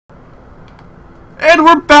And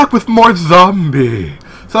we're back with more Zombie.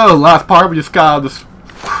 So, last part, we just got this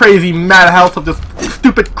crazy madhouse of this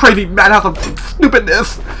stupid, crazy madhouse of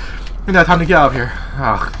stupidness. And now time to get out of here.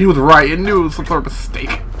 Oh, he was right. It knew it was some sort of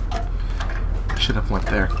mistake. I shouldn't have went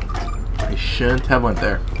there. I shouldn't have went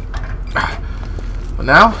there. But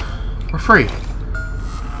now, we're free.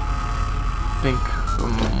 I think,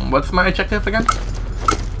 what's my objective again?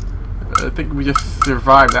 I think we just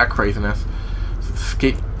survived that craziness.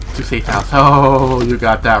 Escape to Savehouse. Oh, you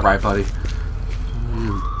got that right, buddy.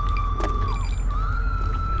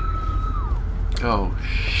 Oh,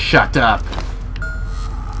 shut up.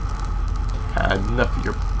 Had enough of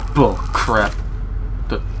your bull crap.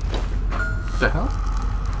 The hell?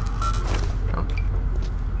 Oh.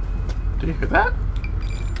 Did you hear that?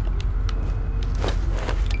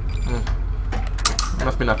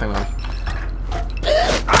 Must be nothing then.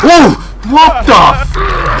 Whoa! What the f-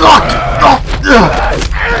 What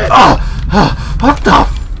the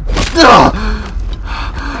f-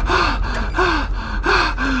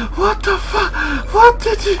 What the fuck? What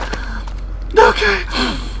did you... Okay.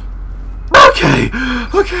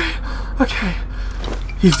 Okay.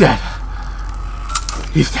 He's dead.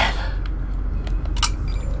 He's dead.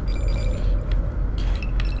 Okay.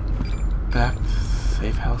 Back to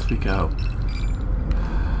Savehouse we go.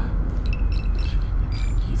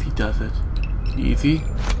 Easy does it. Easy.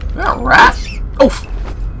 Is that a rat? Oh!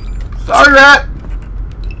 Sorry, rat!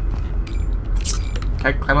 Can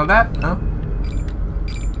I climb on that? No?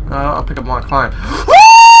 I'll pick up one climb.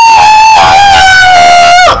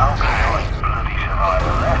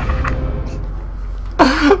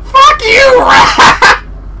 Fuck you, rat!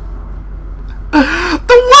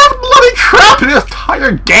 The worst bloody crap in this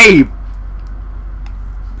entire game!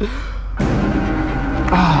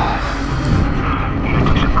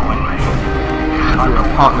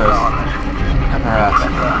 Partners. Have our ass.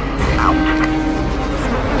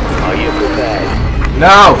 Are you prepared?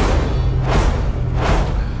 No!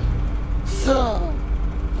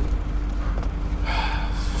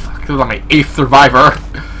 Fuck, this was my 8th survivor.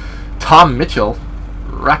 Tom Mitchell.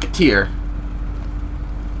 Racketeer.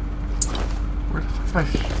 Where the fuck's my...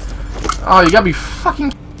 Oh, you gotta be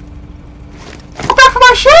fucking... Go back for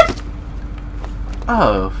my shit?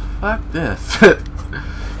 Oh, fuck this.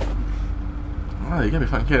 Oh, you gotta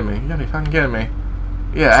be fucking kidding me. You gotta be fucking kidding me.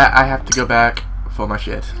 Yeah, I have to go back for my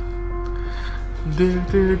shit.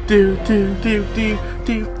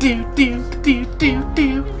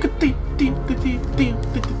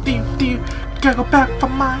 Gotta go back for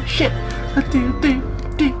my shit.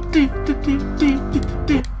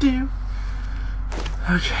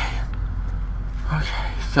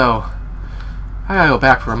 Okay, so I gotta go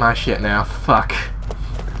back for my shit now. Fuck.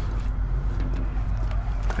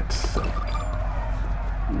 It's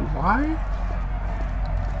why?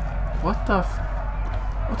 What the f...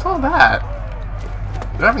 What's all that?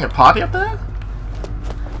 They're having a party up there?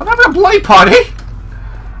 I'm having a bloody party!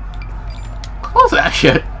 Close that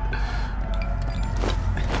shit!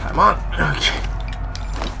 Come on. Okay.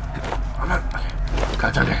 I'm on. Okay.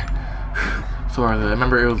 Got down there. So I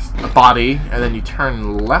remember it was a body, and then you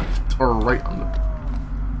turn left or right on the...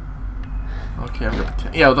 Okay, I'm gonna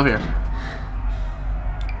pretend... Yeah, it was over here.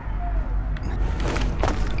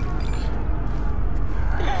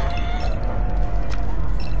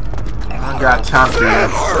 I don't got time for you.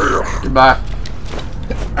 Goodbye.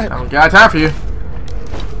 I don't got time for you.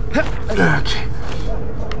 Okay.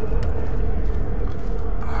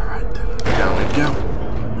 Alright then. Down we go.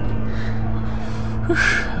 Whew.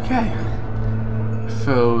 Okay.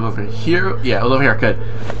 So over here. Yeah, over here. Good.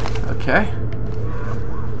 Okay.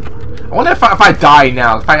 I wonder if I die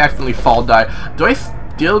now. If I accidentally fall die. Do I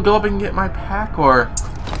still go up and get my pack? Or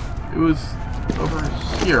it was over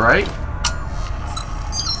here, right?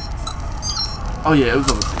 Oh yeah, it was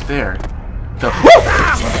over there. So,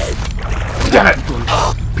 damn it!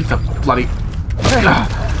 Piece of bloody. Okay.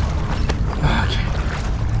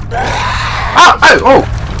 Ah! Oh!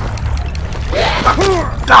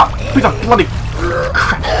 Ah! Piece of bloody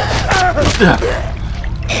crap!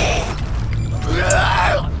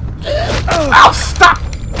 Ow! Stop!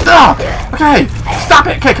 Okay! Stop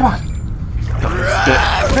it! Okay, come on!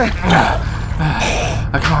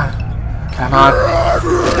 Come on! Come on!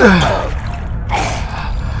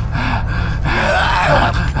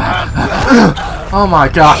 Oh my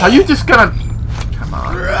gosh, are you just gonna... Come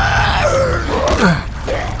on.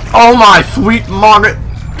 Oh my sweet Margaret!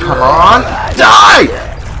 Come on! Die!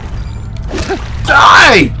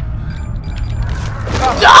 Die!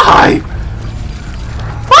 Die!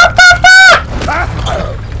 What the fuck?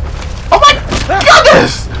 Oh my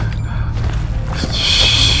goodness!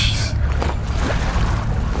 Jeez.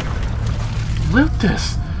 loot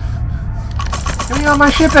this. Give me all my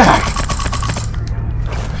shit back.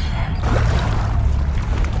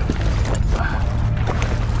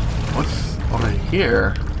 What's over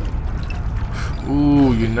here?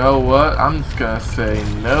 Ooh, you know what? I'm just gonna say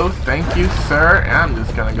no, thank you, sir, and I'm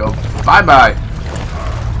just gonna go bye-bye.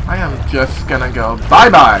 I am just gonna go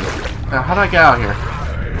bye-bye. Now, how do I get out of here?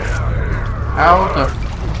 How the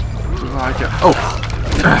do I get... Oh!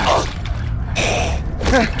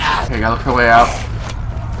 Okay, gotta look for a way out.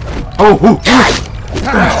 Oh! Ooh,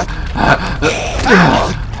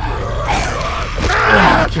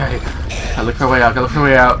 okay. Gotta look for a way out, gotta look for a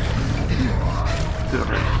way out.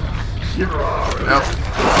 Here. Nope.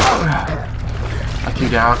 Got you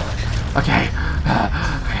down. Okay.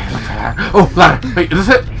 Okay, look for that. Oh, ladder! Wait, is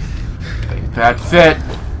this it? I think that's it.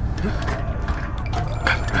 2,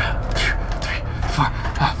 3, 4.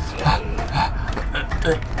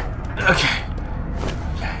 Okay. Okay.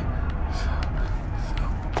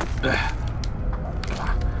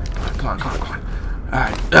 Come on.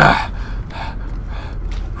 Alright.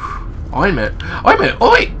 Oh, wait a minute. Oh, wait a minute.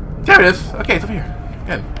 Oh, wait! There it is. Okay, it's over here.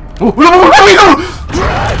 Good. Oh, no!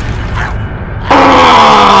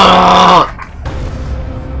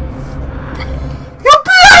 You're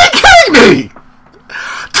bloody kidding me!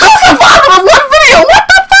 2 survivors in 1 video! What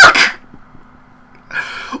the fuck?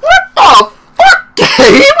 What the fuck,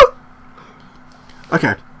 game?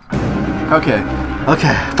 Okay.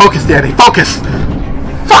 Focus, Danny. Focus!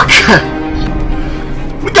 Fuck!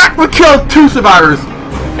 We killed 2 survivors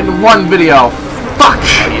in 1 video. Fuck!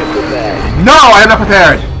 Are you prepared? No, I am not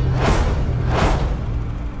prepared.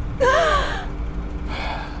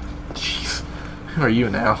 Jeez. Who are you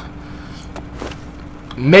now?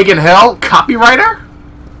 Megan Hill? Copywriter?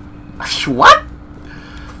 What?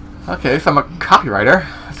 Okay, so I'm a copywriter.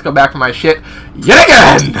 Let's go back to my shit yet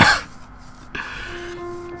again!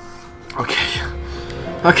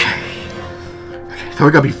 Okay, so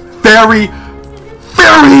we're gonna be very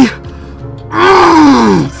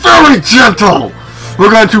gentle!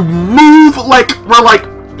 We're going to move like we're like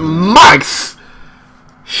mice!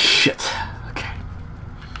 Shit. Okay.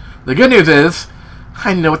 The good news is,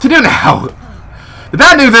 I know what to do now! The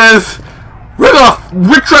bad news is, we're most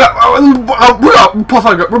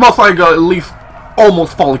likely gonna at least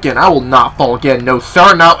almost fall again. I will not fall again. No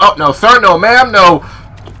sir, no, oh, no sir, no ma'am, no.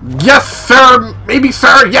 Yes sir, maybe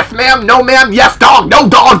sir, yes ma'am, no ma'am, yes dog, no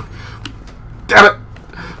dog! Damn it.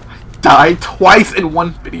 I died twice in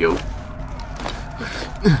 1 video.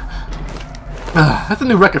 That's a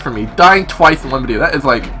new record for me. Dying twice in 1 video. That is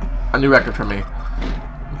like a new record for me.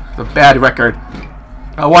 It's a bad record.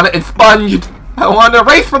 I want it expunged. I want to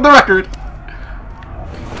erase from the record.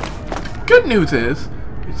 Good news is,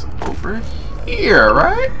 it's over here,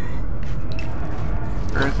 right?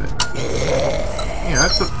 Where is it? Yeah,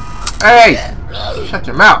 that's a... Hey! Shut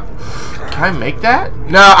your mouth. Can I make that?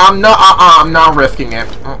 No, I'm not. I'm not risking it.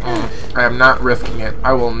 I am not risking it.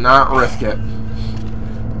 I will not risk it.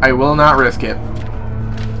 I will not risk it.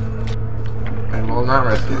 I will not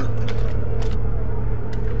risk it.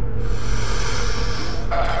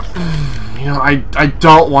 You know, I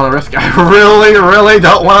don't want to risk it. I really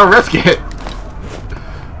don't want to risk it.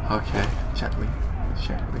 Okay, gently.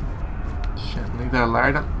 There,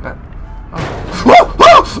 light up. That.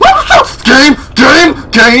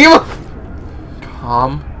 Game!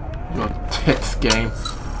 Calm your tits, game.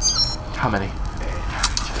 How many?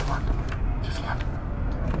 Just one.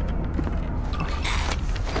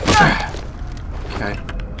 Okay.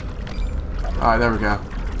 Alright, there we go.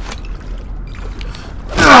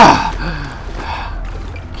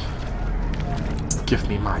 Give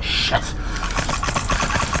me my shit.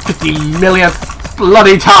 50 millionth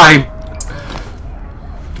bloody time!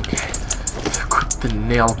 Okay. Equip the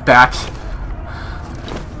nail bat.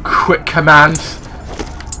 Quick commands.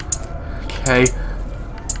 Okay.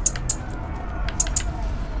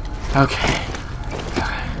 Okay.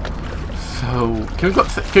 So, can we go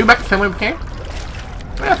back the same way we came?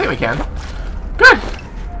 Yeah, I think we can. Good!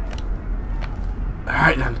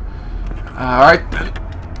 Alright then. Alright then.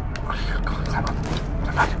 Come on, climb on.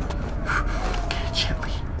 Okay,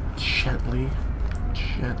 gently.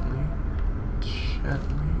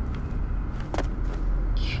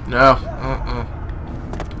 No.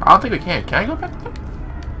 I don't think we can. Can I go back there?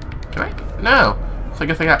 Can I? No. So I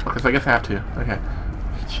guess I have to. Okay.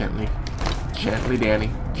 Gently, Danny.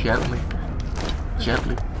 Gently.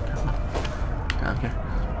 Okay.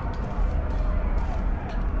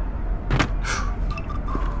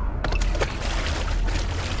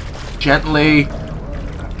 Gently.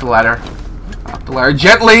 Up the ladder.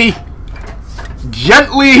 Gently!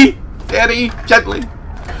 Danny! Gently!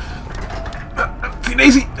 See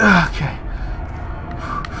Daisy! Okay.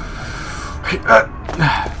 Okay,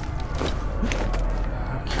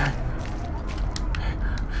 okay.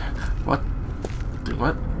 What? Dude,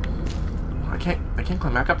 what? I can't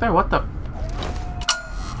climb back up there? What the?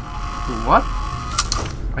 What?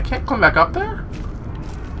 I can't climb back up there?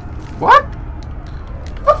 What?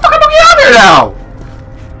 How the fuck am I get out of here now?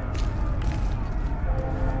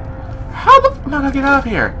 How the fuck am I gonna get out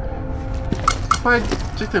of here? If I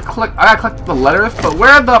just to click, I gotta click the letters, but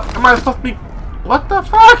where the am I supposed to be? What the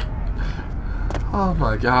fuck? Oh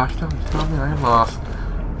my gosh, don't tell me I'm lost.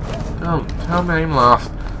 Don't tell me I'm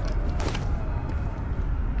lost.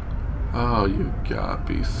 Oh, you gotta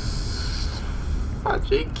be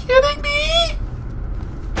fucking kidding me!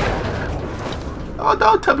 Oh,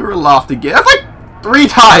 don't tell me we're lost again. That's like 3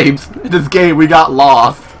 times in this game we got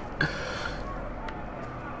lost.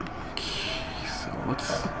 Okay, so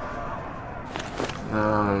what's...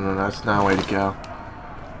 No, that's not a way to go.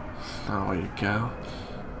 That's not a way to go.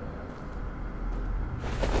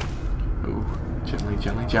 Ooh, gently,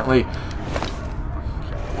 gently, gently.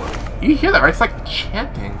 You hear that, right? It's like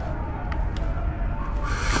chanting.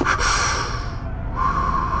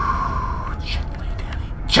 Gently, Danny.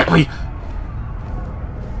 Gently!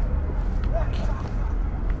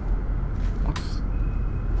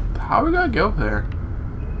 How are we gonna go there?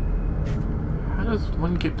 How does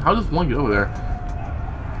one get over there?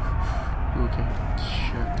 Okay,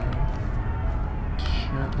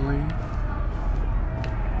 gently.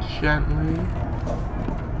 Gently.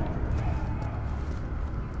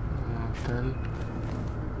 Then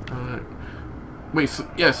wait, so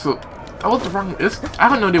yeah, so I was the wrong. I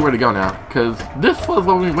have no idea where to go now, because this was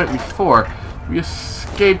where we went before. We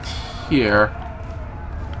escaped here,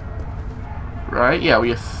 right? Yeah,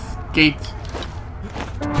 we escaped.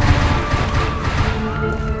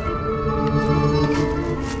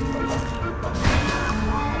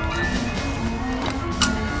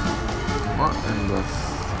 What in the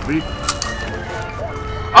sweet?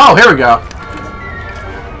 Oh, here we go.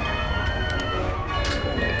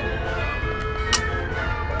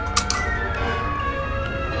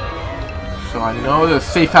 So I know there's a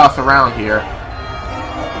safe house around here. So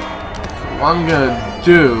what I'm gonna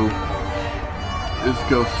do is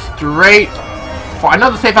go straight for... I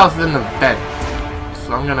know the safe house is in the vent.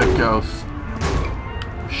 So I'm gonna go...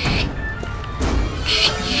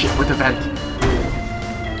 Shit, with the vent.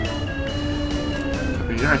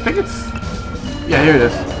 Over here, I think it's... Yeah, here it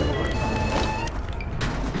is.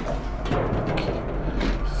 Okay.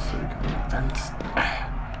 So we go vents.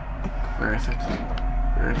 Where is it?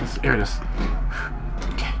 Where is this? Here it is.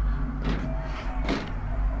 Okay.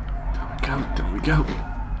 Down we go.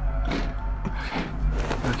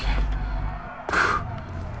 Okay.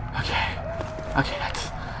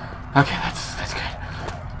 Okay, that's good.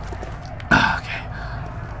 Okay.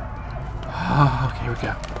 Oh, okay, here we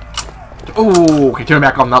go. Oh, okay, turn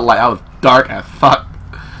back on that light. That was dark as fuck.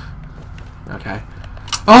 Okay.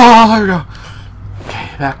 Oh, there we go. Okay,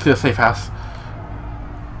 back to the safe house.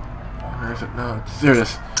 Where is it? No, there it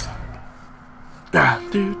is.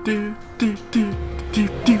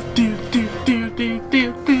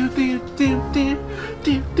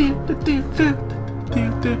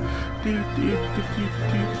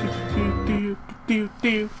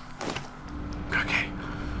 Okay,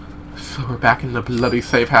 so we're back in the bloody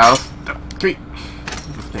safe house. This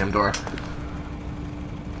damn door.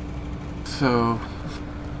 So,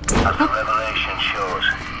 as the revelation shows,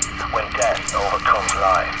 when death overcomes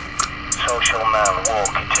life, social man walk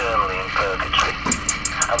eternally in purgatory,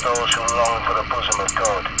 and those who long for the bosom of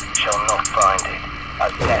God shall not find it,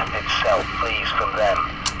 as death itself flees from them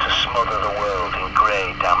to smother the world in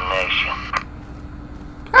grey damnation.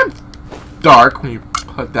 That's dark when you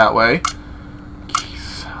put it that way. Okay,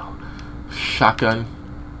 so shotgun,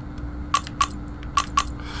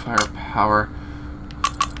 firepower.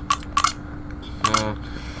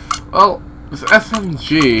 Well, this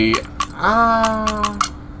SMG.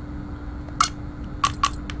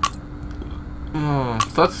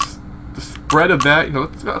 So let's the spread of that. You know,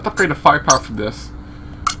 let's upgrade the firepower for this.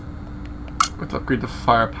 Let's upgrade the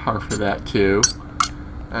firepower for that too.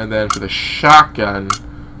 And then for the shotgun,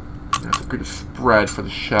 let's upgrade the spread for the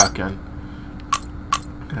shotgun.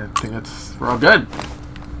 I think we're all good.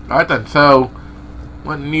 Alright then, so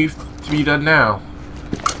what needs to be done now?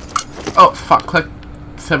 Oh fuck, click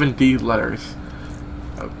 7D letters.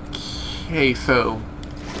 Okay, so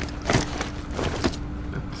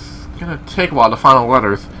it's gonna take a while to find all the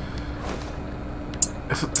letters.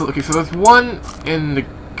 Okay, so there's one in the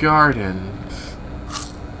gardens.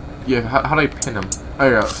 Yeah, how do I pin them? Oh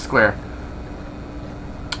yeah, square.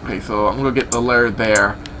 Okay, so I'm gonna get the letter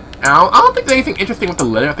there, Now, I don't think there's anything interesting with the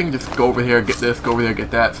letter. I think just go over here, get this, go over there,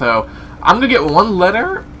 get that. So, I'm going to get one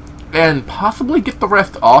letter and possibly get the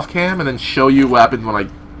rest off cam and then show you what happens when I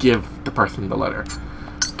give the person the letter.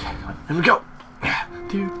 Okay, here we go.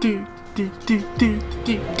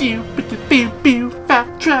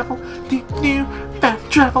 Fast travel,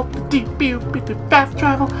 fast travel, fast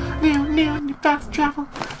travel, fast travel.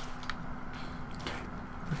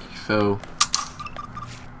 Okay, so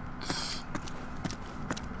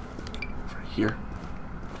right here.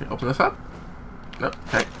 Okay, open this up. Nope.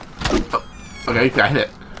 Okay. Oh, okay, I hit it.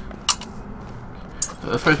 So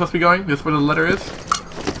this way it's supposed to be going. This is where the letter is.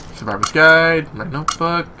 Survivor's Guide, my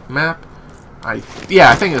notebook, map.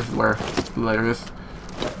 Yeah, I think this is where the letter is.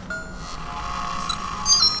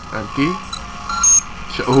 Empty.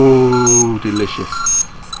 Oh, delicious.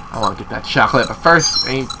 I want to get that chocolate, but first,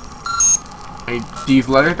 any these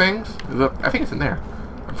letter things? I think it's in there.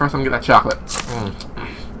 But first, I'm gonna get that chocolate.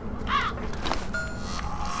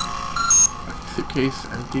 Suitcase,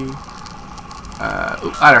 empty.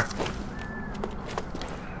 Ooh, ladder.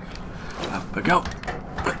 Up we go.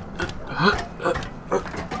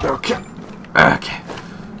 Okay. Okay.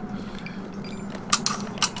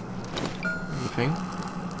 Anything?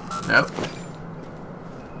 Nope.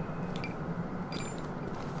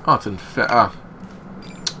 Oh, it's in come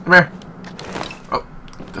here. Oh,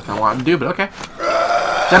 that's not what I'm to do, but okay.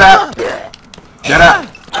 Shut up! Shut up!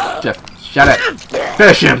 Just shut it.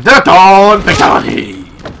 Finish him! The dawn fatality!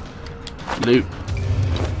 Loot.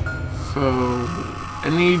 So,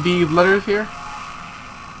 any of these letters here?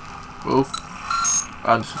 Oh.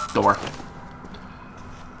 This door.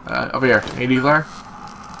 Over here. Any of these letters?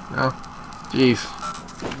 No. Jeez.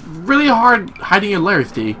 Really hard hiding your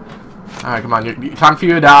letters, D. Alright, come on. Time for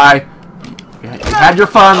you to die. You had your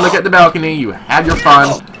fun. Look at the balcony. You had your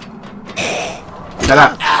fun. Shut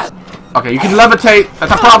up. Okay, you can levitate.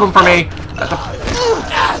 That's a problem for me.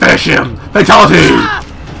 Finish him. Fatality.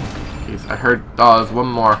 Jeez, I heard. Oh, there's one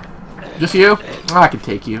more. Just you? Oh, I can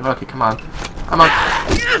take you. Okay, come on. Come on.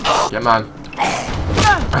 Come on.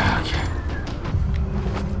 Okay.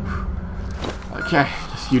 Okay,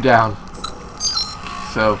 just you down.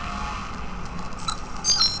 So,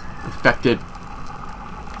 infected.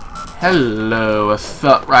 Hello,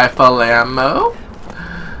 assault rifle ammo.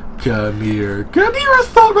 Come here,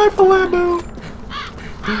 assault rifle ammo.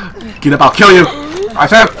 Get up, I'll kill you. I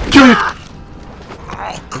said, kill you.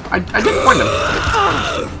 I didn't warn them.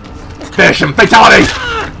 Finish him, fatality.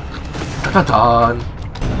 Dun-dun-dun.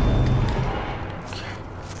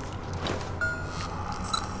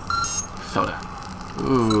 Soda.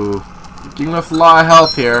 Ooh. Getting us a lot of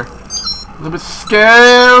health here. A little bit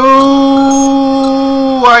scared.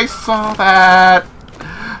 Ooh, I saw that.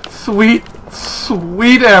 Sweet,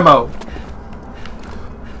 sweet ammo.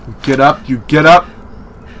 Get up, you get up.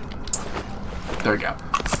 There we go.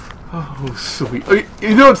 Oh, sweet.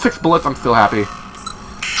 You know, it's 6 bullets, I'm still happy.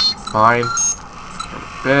 Fine.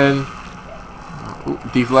 Bin. Ooh,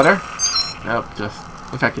 D's letter? Nope, just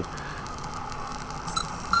infected.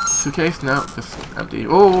 Suitcase? No, just empty.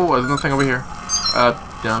 Oh, there's nothing over here.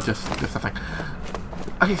 No, just nothing.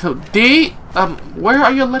 Okay, so D, where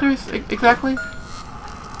are your letters exactly?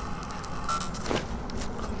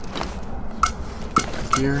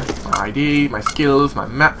 Here, my ID, my skills, my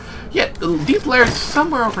map. Yeah, these letters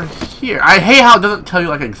somewhere over here. I hate how it doesn't tell you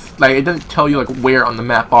like it doesn't tell you like where on the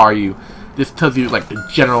map are you. This tells you like the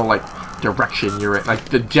general like direction you're in, like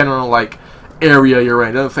the general like area you're in.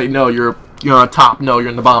 It doesn't say no, you're on top, no,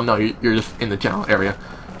 you're in the bottom, no, you're just in the general area.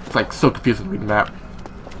 It's like so confusing to read the map.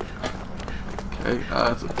 Okay,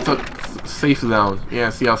 so safe zone.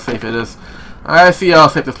 Yeah, see how safe it is. I see how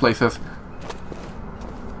safe this place is.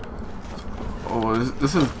 Oh,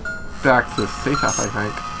 this is back to safe house, I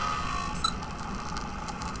think.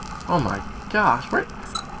 Oh my gosh, where?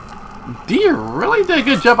 D really did a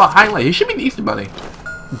good job of hiding. He should be the Easter Bunny.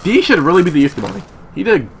 D should really be the Easter Bunny. He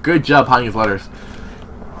did a good job hiding his letters.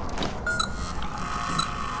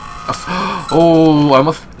 Oh, I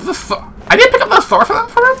almost. I didn't pick up the sword for him.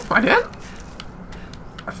 I did.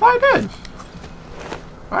 I thought I did.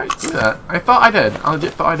 Why did I do that? I thought I did. I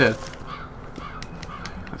legit thought I did.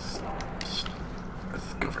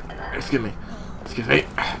 Let's go for it. Excuse me. Excuse me.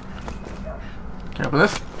 Can I open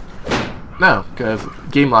this? No, because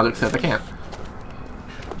game logic says I can't.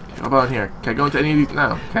 How about in here? Can I go into any of these?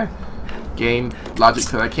 No. Okay. Game logic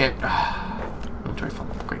says I can't. I'm trying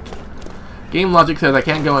something. Great. Game logic says I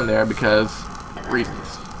can't go in there because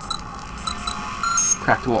reasons.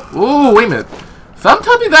 Cracked wall. Ooh, wait a minute. Something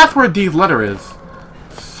tells me that's where D's letter is.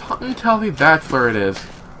 Something tells me that's where it is.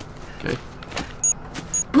 Okay.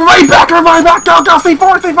 Right back! Go,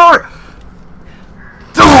 C4! C4!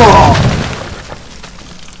 Oh!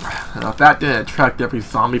 Now, if that didn't attract every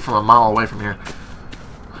zombie from a mile away from here.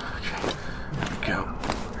 Okay, there we go.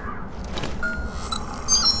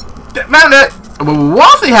 Found it! What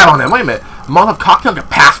else do they have on them? Wait a minute. Molotov cocktail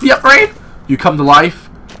capacity upgrade? You come to life?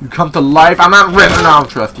 You come to life? I'm not ready. I don't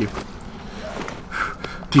trust you.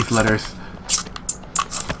 These letters.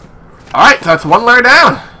 Alright, so that's one layer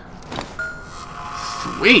down.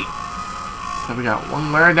 Sweet. So we got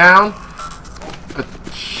one layer down. A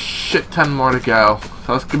shit ton more to go.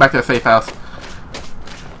 So let's get back to the safe house.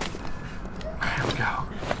 Here we go.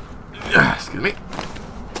 Excuse me.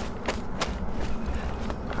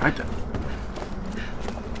 Alright then.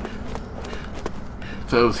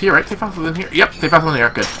 So it was here, right? Safe house was in here? Yep, safe house was in here.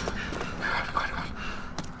 Good.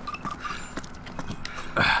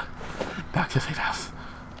 Back to the safe house.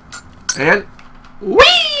 And wee!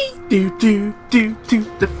 Do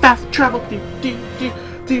the fast travel. Do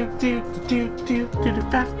the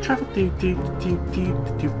fast travel. Do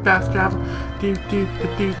fast travel.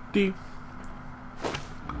 Do.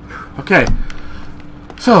 Okay.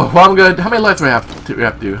 So, well, I'm good. How many layers do we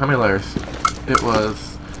have to do? How many layers? It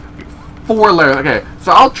was 4 layers. Okay,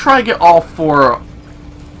 so I'll try to get all 4.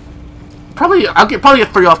 I'll get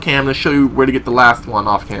 3 off cam to show you where to get the last one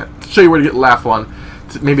off cam. Show you where to get the last one.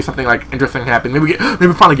 Maybe something like interesting happen. Maybe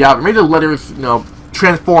finally get out of here. Maybe the letters,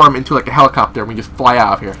 transform into like a helicopter and we just fly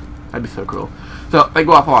out of here. That'd be so cool. So thank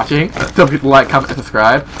you all for watching. Don't forget to like, comment, and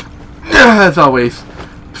subscribe. As always,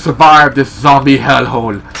 survive this zombie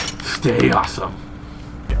hellhole. Stay awesome.